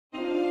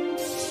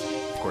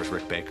course,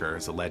 Rick Baker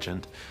is a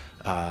legend,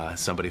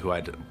 somebody who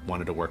I'd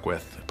wanted to work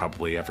with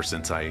probably ever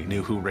since I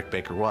knew who Rick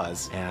Baker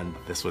was, and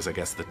this was, I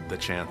guess, the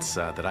chance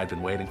that I'd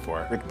been waiting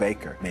for. Rick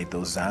Baker made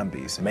those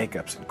zombies. The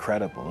makeup's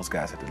incredible. Those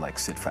guys had to, like,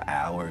 sit for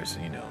hours,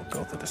 you know,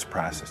 go through this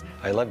process.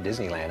 I love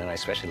Disneyland, and I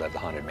especially love the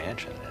Haunted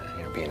Mansion,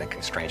 you know, being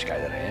a strange guy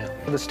that I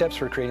am. The steps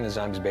for creating the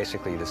zombies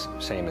basically the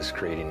same as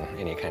creating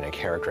any kind of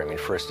character. I mean,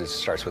 first it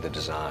starts with a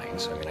design.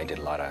 So, I mean, I did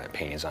a lot of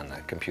paintings on the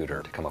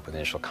computer to come up with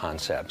initial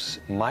concepts.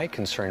 My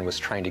concern was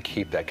trying to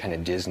keep that kind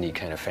of Disney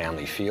kind of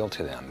family feel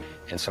to them.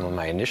 And some of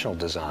my initial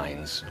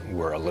designs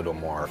were a little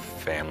more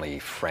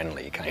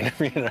family-friendly, kind of,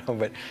 you know,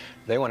 but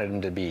they wanted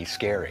them to be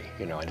scary.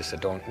 You know, I just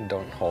said, don't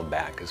hold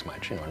back as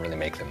much, you know, and really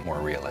make them more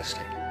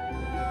realistic.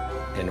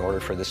 In order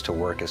for this to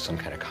work as some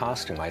kind of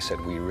costume, I said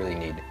we really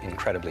need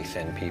incredibly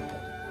thin people.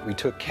 We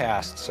took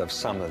casts of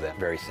some of the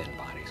very thin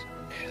bodies.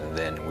 And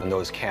then in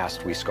those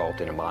casts, we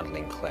sculpted in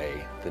modeling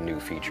clay the new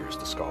features,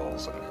 the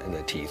skulls and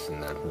the teeth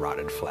and the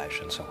rotted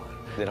flesh and so on.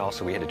 Then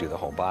also we had to do the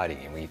whole body,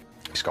 and we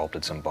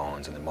sculpted some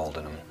bones and then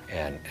molded them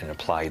and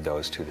applied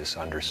those to this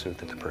undersuit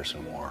that the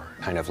person wore.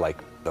 Kind of like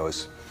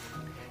those,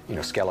 you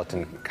know,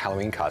 skeleton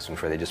Halloween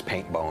costumes where they just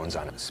paint bones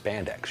on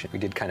spandex. We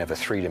did kind of a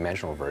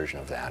three-dimensional version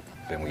of that.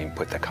 Then we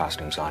put the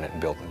costumes on it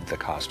and built the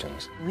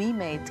costumes. We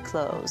made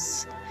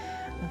clothes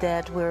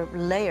that were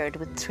layered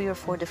with 3 or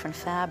 4 different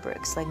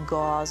fabrics, like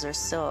gauze or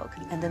silk,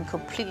 and then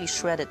completely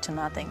shredded to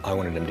nothing. I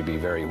wanted them to be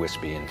very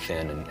wispy and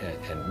thin,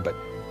 but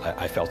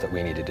I felt that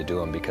we needed to do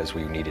them because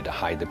we needed to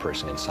hide the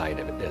person inside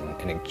of it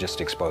and just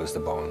expose the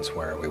bones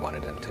where we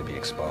wanted them to be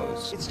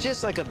exposed. It's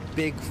just like a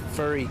big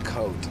furry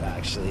coat,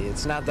 actually.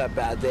 It's not that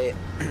bad. They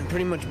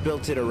pretty much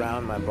built it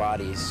around my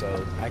body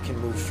so I can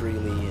move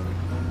freely, and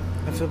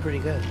I feel pretty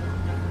good.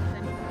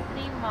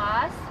 Putting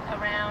moss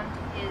around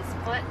his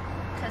foot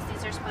because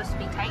these are supposed to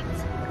be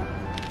tights,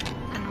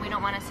 and we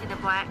don't want to see the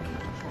black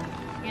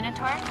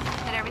unitor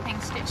that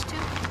everything's stitched to.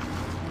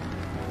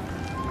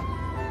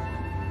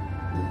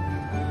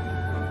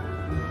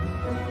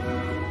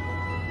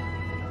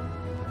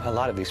 A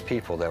lot of these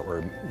people that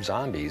were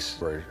zombies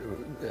were,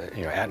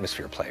 you know,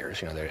 atmosphere players,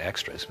 you know, they're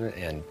extras.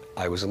 And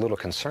I was a little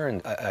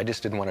concerned. I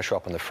just didn't want to show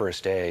up on the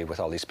first day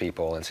with all these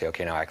people and say,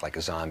 okay, now act like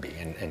a zombie,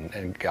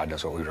 and God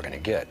knows what we were going to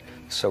get.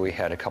 So we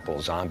had a couple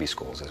of zombie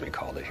schools, as we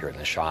called it, here in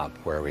the shop,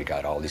 where we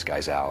got all these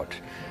guys out.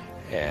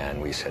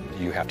 And we said,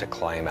 you have to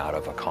climb out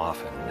of a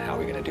coffin. How are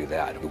we going to do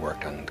that? We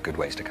worked on good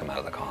ways to come out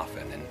of the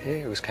coffin. And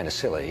it was kind of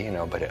silly, you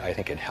know, but I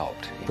think it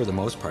helped. For the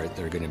most part,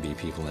 there are going to be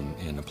people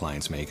in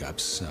appliance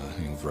makeups,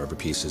 you know, rubber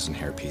pieces and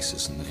hair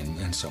pieces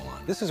and so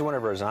on. This is one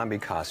of our zombie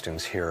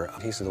costumes here.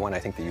 He's the one I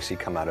think that you see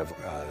come out of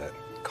the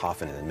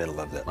coffin in the middle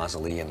of the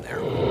mausoleum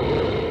there.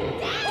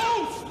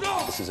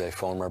 This is a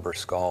foam rubber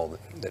skull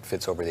that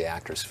fits over the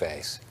actor's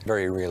face.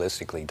 Very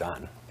realistically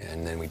done.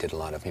 And then we did a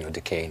lot of, you know,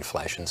 decaying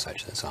flesh and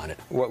such that's on it.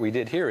 What we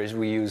did here is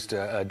we used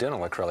a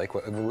dental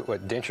acrylic,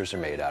 what dentures are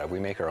made out of. We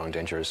make our own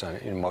dentures.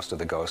 You know, most of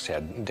the ghosts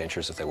had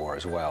dentures that they wore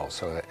as well.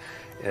 So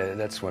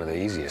that's one of the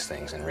easiest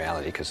things in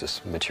reality because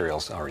this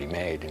material's already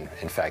made. And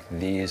in fact,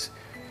 these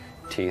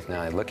teeth,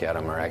 now I look at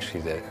them, are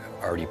actually the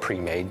already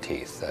pre-made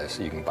teeth.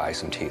 So you can buy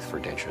some teeth for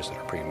dentures that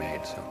are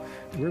pre-made. So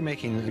we're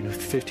making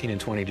 15 and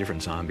 20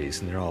 different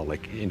zombies, and they're all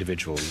like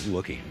individual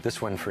looking.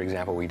 This one, for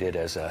example, we did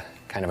as a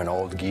kind of an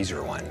old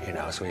geezer one, you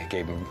know, so we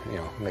gave him, you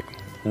know, like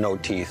no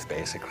teeth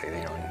basically,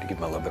 you know, to give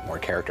him a little bit more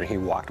character. He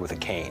walked with a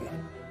cane.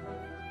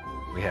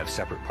 We have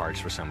separate parts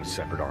for some with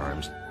separate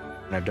arms.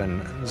 And I've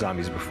done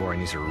zombies before,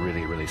 and these are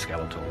really, really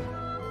skeletal.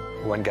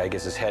 One guy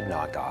gets his head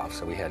knocked off,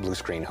 so we had a blue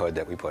screen hood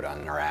that we put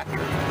on our actor.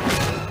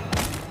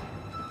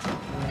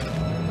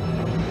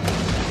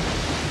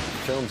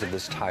 Films of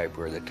this type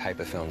were the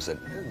type of films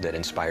that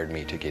inspired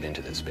me to get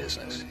into this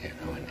business, you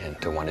know, and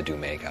to want to do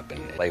makeup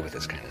and play with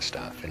this kind of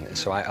stuff. And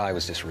so I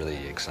was just really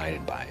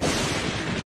excited by it.